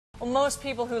Well, most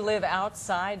people who live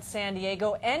outside San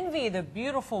Diego envy the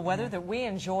beautiful weather that we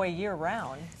enjoy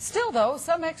year-round. Still, though,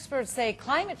 some experts say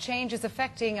climate change is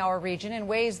affecting our region in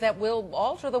ways that will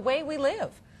alter the way we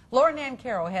live. Lauren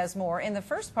Nancaro has more in the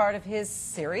first part of his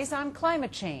series on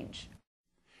climate change.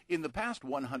 In the past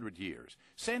 100 years,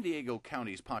 San Diego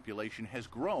County's population has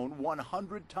grown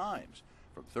 100 times,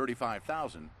 from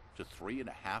 35,000 to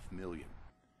 3.5 million.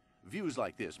 Views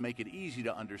like this make it easy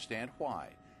to understand why.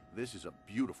 This is a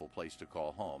beautiful place to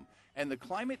call home, and the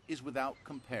climate is without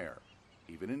compare.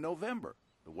 Even in November,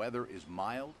 the weather is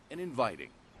mild and inviting.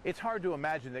 It's hard to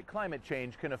imagine that climate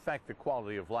change can affect the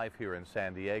quality of life here in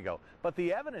San Diego, but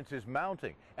the evidence is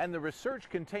mounting, and the research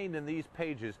contained in these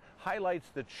pages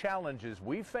highlights the challenges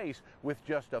we face with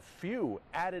just a few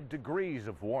added degrees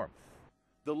of warmth.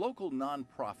 The local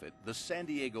nonprofit, the San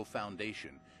Diego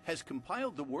Foundation, has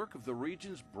compiled the work of the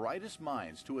region's brightest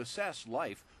minds to assess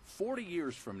life 40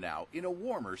 years from now in a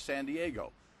warmer San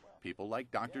Diego. People like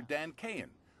Dr. Dan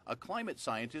Cahan, a climate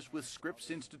scientist with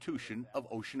Scripps Institution of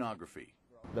Oceanography.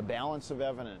 The balance of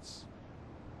evidence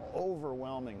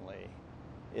overwhelmingly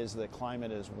is that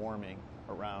climate is warming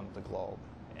around the globe,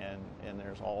 and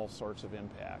there's all sorts of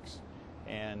impacts.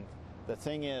 And the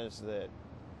thing is that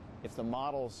if the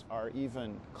models are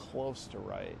even close to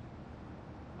right,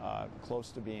 close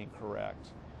to being correct,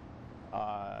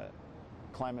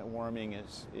 climate warming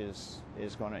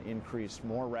is going to increase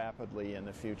more rapidly in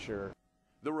the future.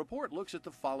 The report looks at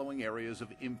the following areas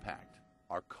of impact: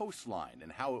 our coastline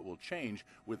and how it will change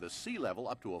with the sea level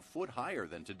up to a foot higher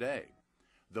than today;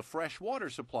 the fresh water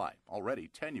supply, already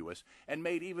tenuous and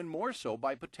made even more so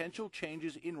by potential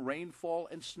changes in rainfall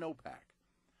and snowpack;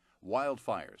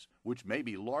 wildfires, which may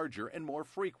be larger and more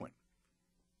frequent;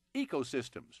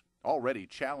 ecosystems, already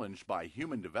challenged by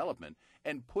human development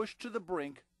and pushed to the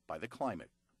brink by the climate;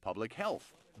 public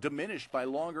health, diminished by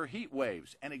longer heat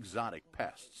waves and exotic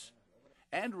pests;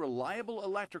 and reliable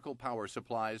electrical power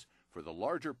supplies for the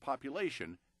larger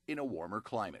population in a warmer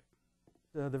climate.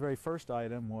 The very first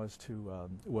item was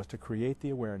to create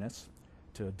the awareness,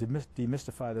 to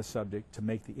demystify the subject, to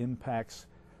make the impacts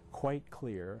quite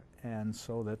clear, and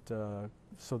so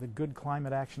that good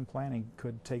climate action planning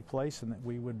could take place, and that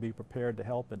we would be prepared to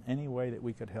help in any way that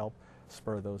we could help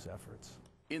spur those efforts.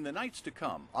 In the nights to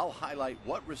come, I'll highlight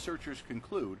what researchers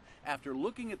conclude after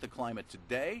looking at the climate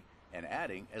today and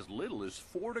adding as little as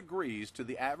 4 degrees to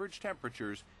the average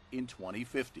temperatures in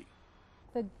 2050.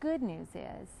 The good news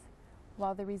is,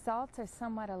 while the results are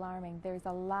somewhat alarming, there's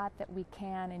a lot that we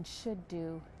can and should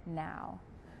do now.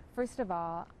 First of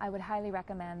all, I would highly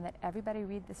recommend that everybody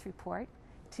read this report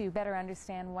to better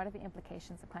understand what are the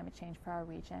implications of climate change for our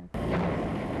region.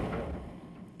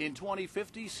 In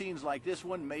 2050, scenes like this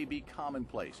one may be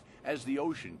commonplace as the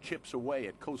ocean chips away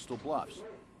at coastal bluffs.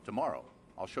 Tomorrow,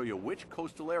 I'll show you which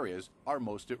coastal areas are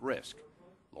most at risk.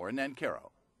 Lauren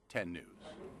Nancaro, 10 News.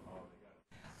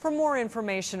 For more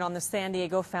information on the San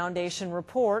Diego Foundation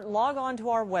report, log on to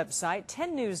our website,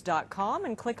 10news.com,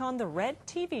 and click on the red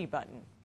TV button.